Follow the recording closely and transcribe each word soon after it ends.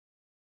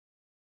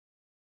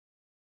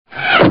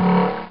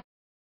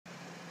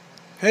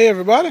Hey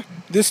everybody,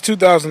 this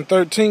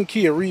 2013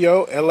 Kia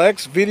Rio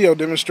LX video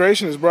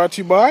demonstration is brought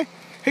to you by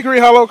Hickory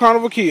Hollow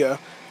Carnival KIA,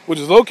 which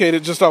is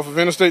located just off of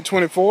Interstate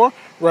 24,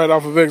 right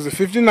off of exit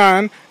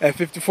 59 at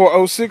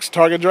 5406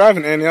 Target Drive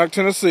in Antioch,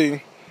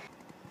 Tennessee.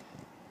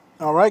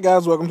 Alright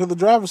guys, welcome to the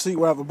driver's seat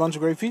where I have a bunch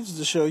of great features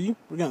to show you.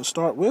 We're going to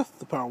start with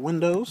the power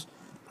windows,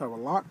 power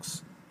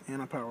locks, and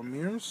our power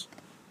mirrors.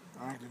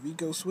 Our active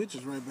eco switch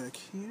is right back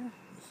here.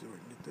 Let's see if I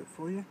can get that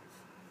for you.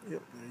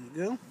 Yep,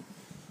 there you go.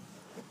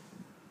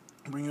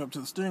 Bring you up to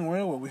the steering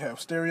wheel where we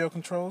have stereo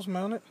controls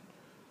mounted.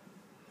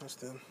 That's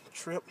the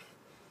trip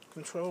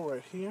control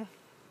right here.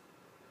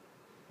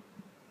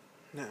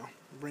 Now,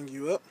 bring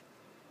you up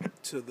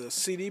to the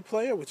CD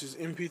player, which is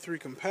MP3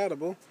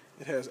 compatible.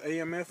 It has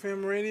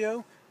AM/FM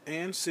radio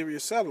and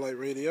Sirius satellite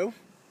radio.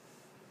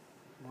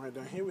 Right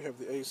down here we have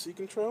the AC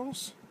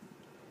controls.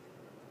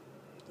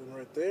 Then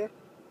right there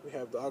we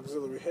have the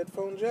auxiliary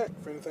headphone jack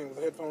for anything with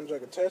a headphone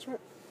jack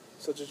attachment,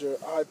 such as your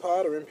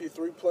iPod or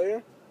MP3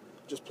 player.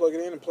 Just plug it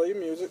in and play your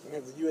music. We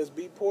have the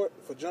USB port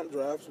for jump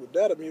drives with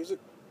data music,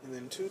 and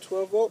then two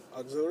 12-volt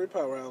auxiliary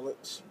power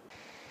outlets.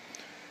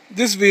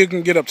 This vehicle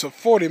can get up to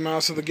 40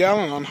 miles to the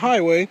gallon on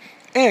highway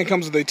and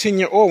comes with a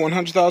 10-year or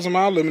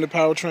 100,000-mile limited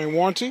powertrain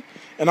warranty,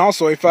 and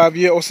also a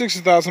 5-year or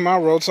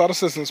 60,000-mile roadside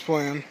assistance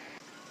plan.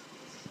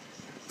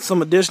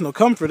 Some additional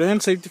comfort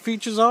and safety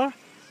features are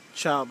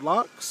child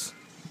locks,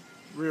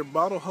 rear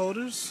bottle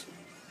holders,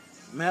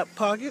 map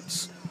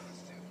pockets,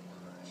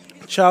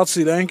 child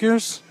seat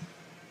anchors,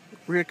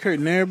 rear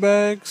curtain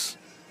airbags.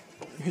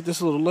 Hit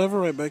this little lever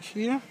right back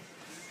here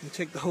and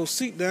take the whole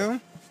seat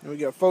down, and we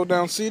got fold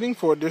down seating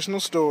for additional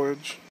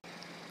storage.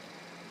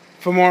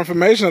 For more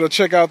information or to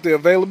check out the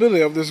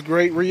availability of this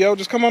great Rio,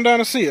 just come on down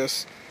and see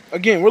us.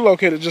 Again, we're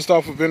located just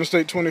off of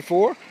Interstate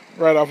 24,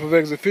 right off of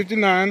exit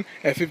 59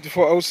 at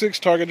 5406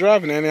 Target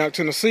Drive in Antioch,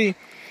 Tennessee.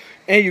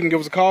 And you can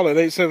give us a call at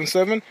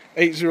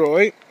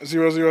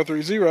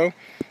 877-808-0030,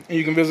 and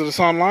you can visit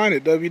us online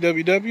at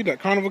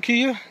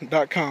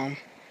www.carnivalkia.com.